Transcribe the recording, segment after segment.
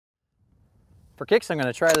For kicks, I'm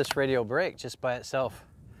going to try this radial brake just by itself.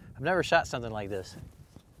 I've never shot something like this.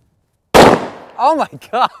 Oh my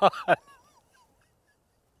God!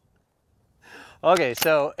 Okay,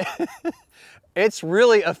 so it's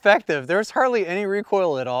really effective. There's hardly any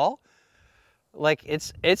recoil at all. Like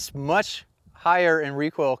it's much higher in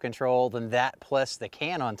recoil control than that plus the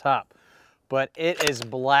can on top. But it is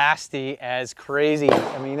blasty as crazy.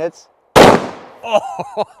 I mean, it's,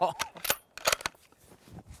 oh!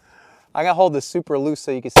 I gotta hold this super loose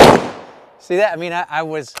so you can see. See that? I mean, I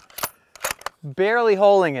was barely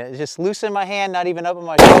holding it. It's just loose in my hand, not even up on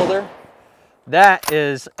my shoulder. That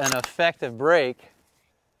is an effective brake.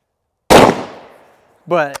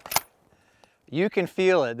 But you can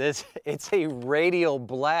feel it. It's a radial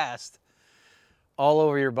blast all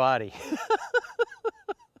over your body.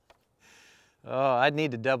 Oh, I'd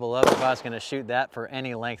need to double up if I was going to shoot that for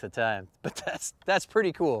any length of time. But that's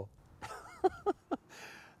pretty cool.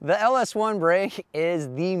 The LS1 brake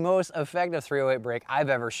is the most effective 308 brake I've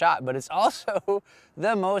ever shot, but it's also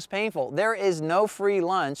the most painful. There is no free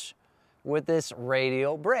lunch with this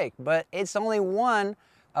radial brake, but it's only one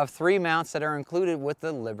of 3 mounts that are included with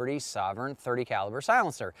the Liberty Sovereign 30 caliber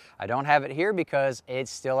silencer. I don't have it here because it's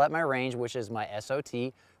still at my range, which is my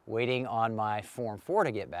SOT, waiting on my Form 4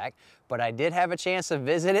 to get back, but I did have a chance to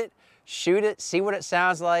visit it, shoot it, see what it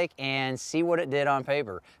sounds like, and see what it did on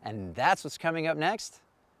paper. And that's what's coming up next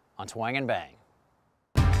on Twang and Bang.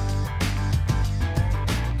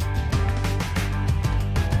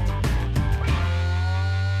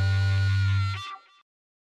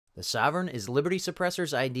 The Sovereign is Liberty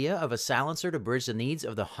Suppressor's idea of a silencer to bridge the needs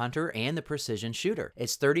of the hunter and the precision shooter.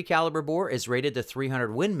 Its 30 caliber bore is rated to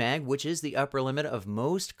 300 Win Mag, which is the upper limit of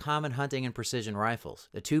most common hunting and precision rifles.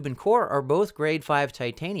 The tube and core are both grade 5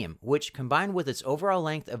 titanium, which combined with its overall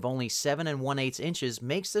length of only 7 1/8 inches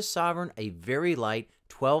makes the Sovereign a very light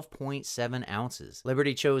 12.7 ounces.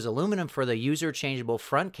 Liberty chose aluminum for the user-changeable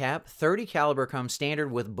front cap. 30 caliber comes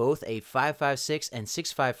standard with both a 5.56 and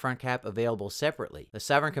 6.5 front cap available separately. The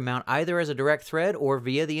Sovereign can mount either as a direct thread or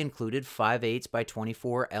via the included 5/8 by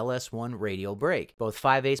 24 LS1 radial brake. Both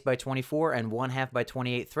 5/8 by 24 and 1/2 by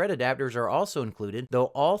 28 thread adapters are also included, though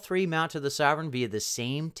all 3 mount to the Sovereign via the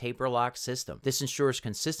same taper lock system. This ensures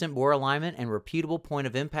consistent bore alignment and repeatable point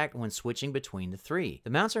of impact when switching between the 3. The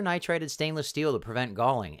mounts are nitrated stainless steel to prevent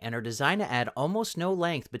galling and are designed to add almost no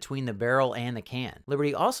length between the barrel and the can.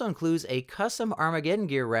 Liberty also includes a custom Armageddon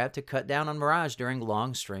gear wrap to cut down on mirage during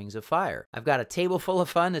long strings of fire. I've got a table full of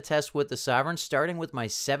fun to test with the Sovereign, starting with my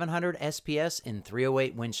 700 SPS in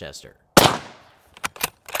 308 Winchester.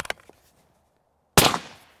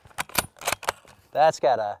 That's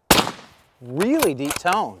got a really deep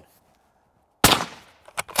tone.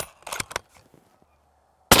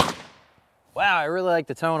 Wow, I really like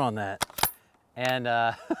the tone on that. And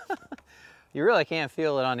you really can't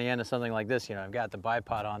feel it on the end of something like this. You know, I've got the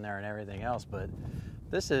bipod on there and everything else, but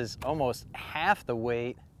this is almost half the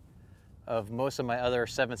weight of most of my other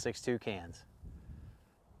 7.62 cans.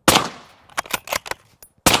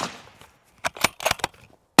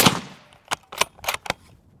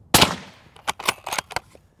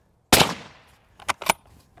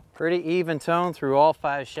 Pretty even tone through all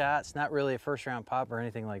 5 shots. Not really a first round pop or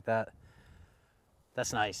anything like that.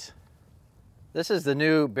 That's nice. This is the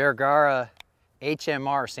new Bergara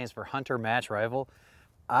HMR, stands for Hunter Match Rifle.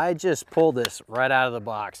 I just pulled this right out of the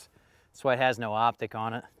box. That's why it has no optic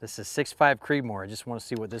on it. This is 6.5 Creedmoor. I just want to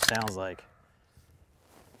see what this sounds like.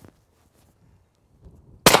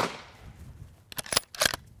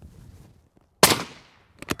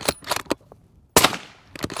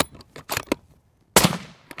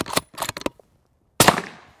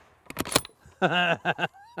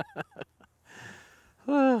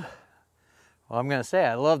 Well, I'm going to say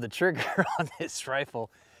I love the trigger on this rifle,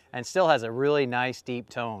 and still has a really nice deep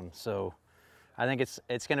tone. So I think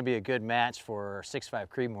it's going to be a good match for 6.5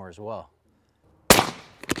 Creedmoor as well.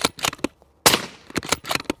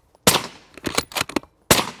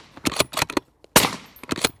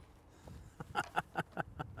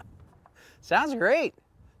 Sounds great.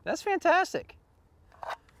 That's fantastic.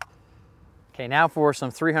 Okay, now for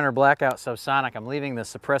some 300 Blackout Subsonic. I'm leaving the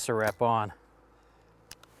suppressor wrap on.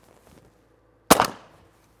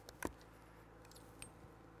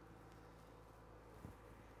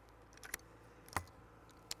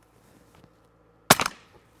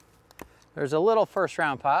 There's a little first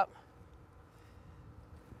round pop.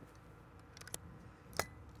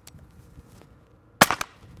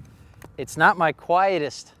 It's not my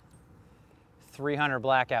quietest 300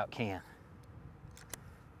 Blackout can,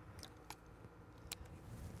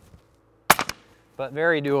 but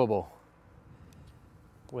very doable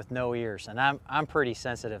with no ears. And I'm pretty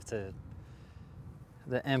sensitive to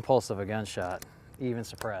the impulse of a gunshot, even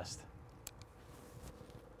suppressed.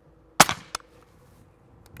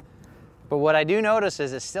 But what I do notice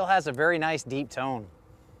is it still has a very nice deep tone.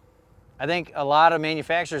 I think a lot of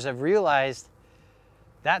manufacturers have realized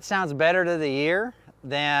that sounds better to the ear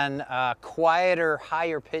than a quieter,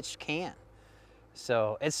 higher pitched can.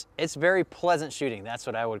 So it's very pleasant shooting. That's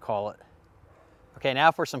what I would call it. Okay,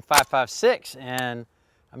 now for some 5.56, and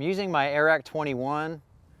I'm using my AirAct 21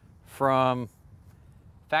 from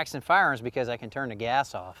Firearms because I can turn the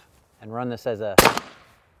gas off and run this as a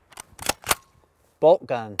bolt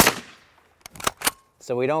gun,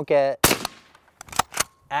 so we don't get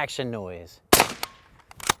action noise.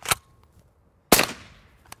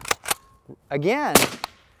 Again,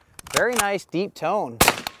 very nice deep tone.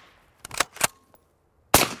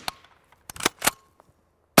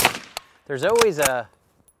 There's always a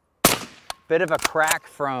bit of a crack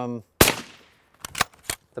from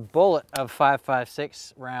the bullet of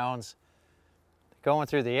 5.56 rounds going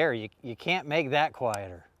through the air. You can't make that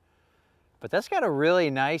quieter. But that's got a really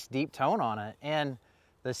nice deep tone on it. And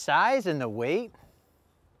the size and the weight,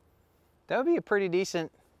 that would be a pretty decent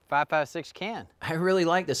 5.56 can. I really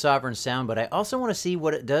like the Sovereign sound, but I also want to see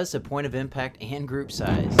what it does to point of impact and group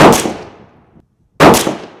size.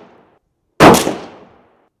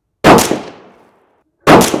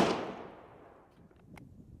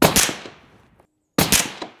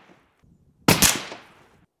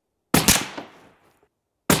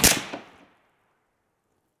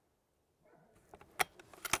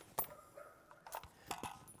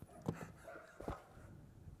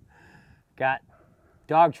 Got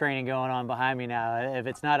dog training going on behind me now. If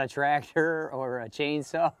it's not a tractor or a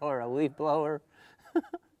chainsaw or a leaf blower.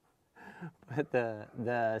 But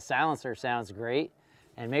the silencer sounds great.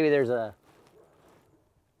 And maybe there's a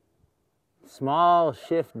small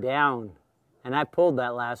shift down. And I pulled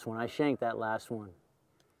that last one. I shanked that last one.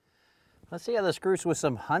 Let's see how this screws with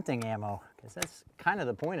some hunting ammo, because that's kind of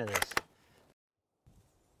the point of this.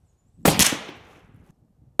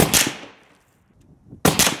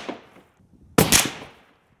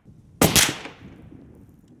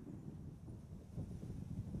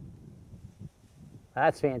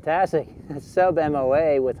 That's fantastic. That's sub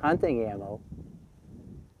MOA with hunting ammo.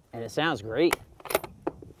 And it sounds great.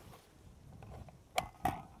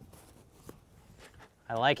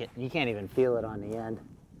 I like it. You can't even feel it on the end.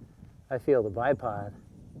 I feel the bipod.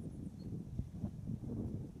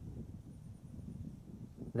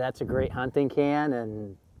 That's a great hunting can,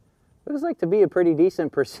 and looks like to be a pretty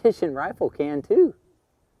decent precision rifle can too.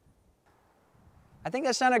 I think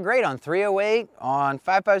that sounded great on 308, on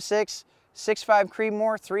 5.56, 6.5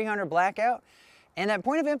 Creedmoor, 300 Blackout. And that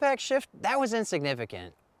point of impact shift, that was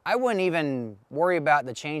insignificant. I wouldn't even worry about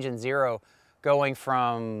the change in zero going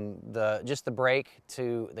from just the break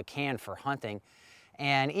to the can for hunting.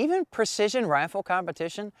 And even precision rifle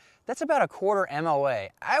competition, that's about a quarter MOA.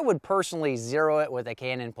 I would personally zero it with a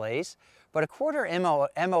can in place, but a quarter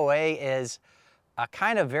MOA is a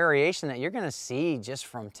kind of variation that you're gonna see just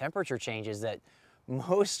from temperature changes that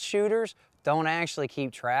most shooters don't actually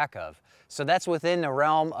keep track of. So that's within the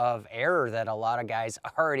realm of error that a lot of guys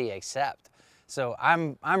already accept. So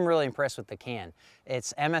I'm really impressed with the can.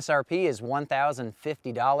 Its MSRP is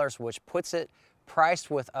 $1,050, which puts it priced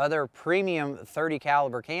with other premium 30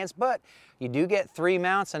 caliber cans, but you do get 3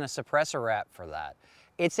 mounts and a suppressor wrap for that.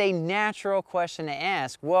 It's a natural question to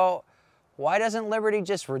ask, well, why doesn't Liberty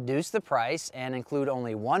just reduce the price and include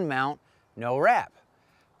only 1 mount, no wrap?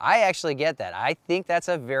 I actually get that. I think that's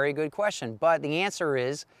a very good question, but the answer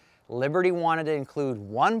is Liberty wanted to include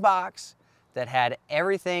 1 box that had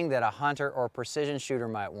everything that a hunter or precision shooter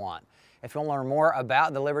might want. If you want to learn more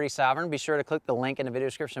about the Liberty Sovereign, be sure to click the link in the video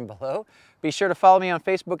description below. Be sure to follow me on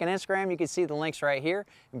Facebook and Instagram. You can see the links right here.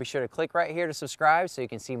 And be sure to click right here to subscribe so you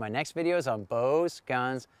can see my next videos on bows,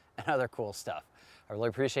 guns, and other cool stuff. I really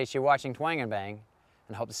appreciate you watching Twang and Bang,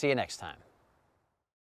 and hope to see you next time.